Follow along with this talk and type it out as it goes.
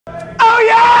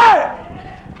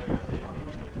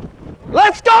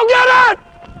Let's go get it!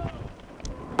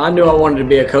 I knew I wanted to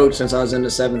be a coach since I was in the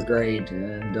 7th grade,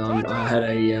 and I had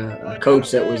a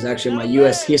coach that was actually my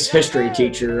U.S. history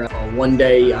teacher. One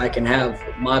day I can have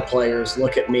my players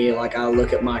look at me like I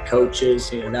look at my coaches.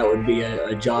 That would be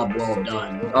a job well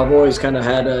done. I've always kind of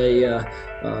had a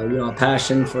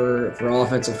passion for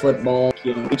offensive football.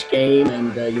 Each game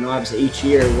and obviously each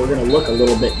year we're going to look a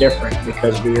little bit different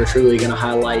because we are truly going to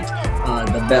highlight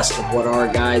the best of what our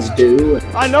guys do.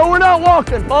 I know we're not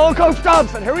walking. Follow Coach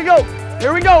Johnson. Here we go.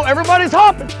 Here we go. Everybody's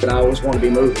hopping. But I always want to be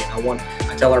moving.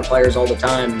 I tell our players all the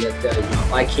time that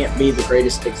if I can't be the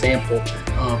greatest example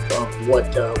of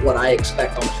what I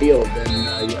expect on the field, then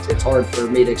it's hard for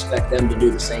me to expect them to do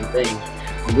the same thing.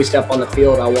 When we step on the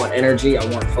field, I want energy, I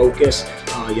want focus,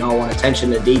 I want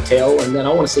attention to detail, and then I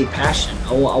want to see passion.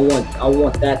 I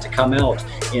want that to come out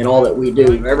in all that we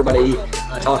do. Everybody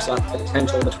talks about the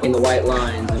potential between the white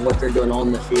lines and what they're doing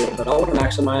on the field, but I want to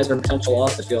maximize their potential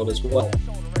off the field as well.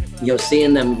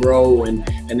 Seeing them grow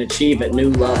and achieve at new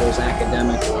levels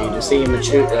academically, to see them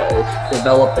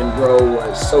develop and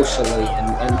grow socially,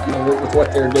 and with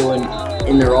what they're doing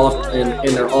in their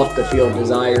off the field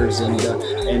desires and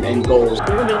goals. You're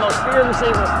gonna be the most feared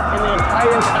receivers in the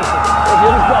entire country. If you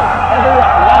just go every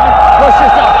round, push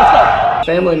yourself. Let's go.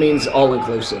 Family means all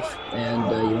inclusive,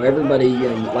 and everybody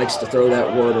likes to throw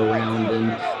that word around. And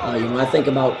when I think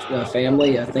about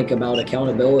family, I think about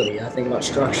accountability, I think about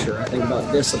structure, I think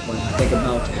about discipline, I think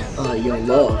about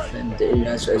love. And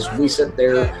as we sit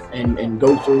there and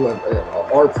go through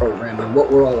our program and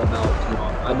what we're all about,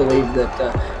 I believe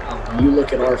that when you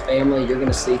look at our family, you're going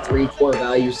to see 3 core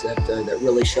values that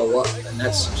really show up, and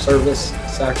that's service,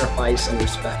 sacrifice, and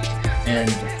respect. And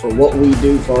for what we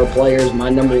do for our players,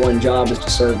 my #1 job is to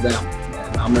serve them.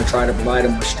 And I'm going to try to provide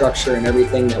them with structure in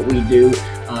everything that we do,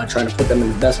 trying to put them in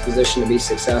the best position to be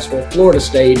successful. Florida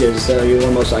State is one of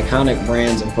the most iconic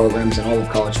brands and programs in all of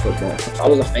college football. I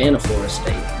was a fan of Florida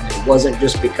State, and it wasn't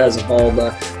just because of all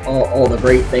the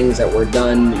great things that were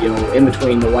done, in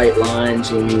between the white lines.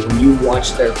 When you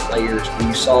watched their players, when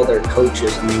you saw their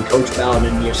coaches, Coach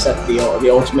Bowden, set the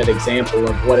ultimate example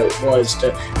of what it was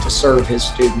to serve his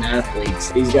student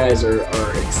athletes. These guys are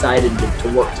excited to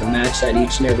work to match that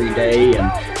each and every day.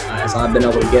 And as I've been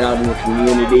able to get out in the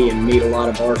community and meet a lot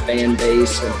of our fan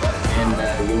base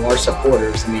and our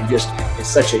supporters, it's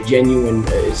such a genuine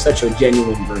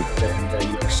group, and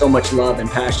there's so much love and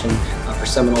passion for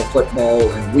Seminole football,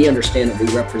 and we understand that we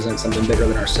represent something bigger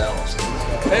than ourselves.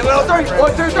 Hey, little 3,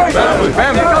 1, 2, 3. Family,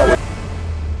 family.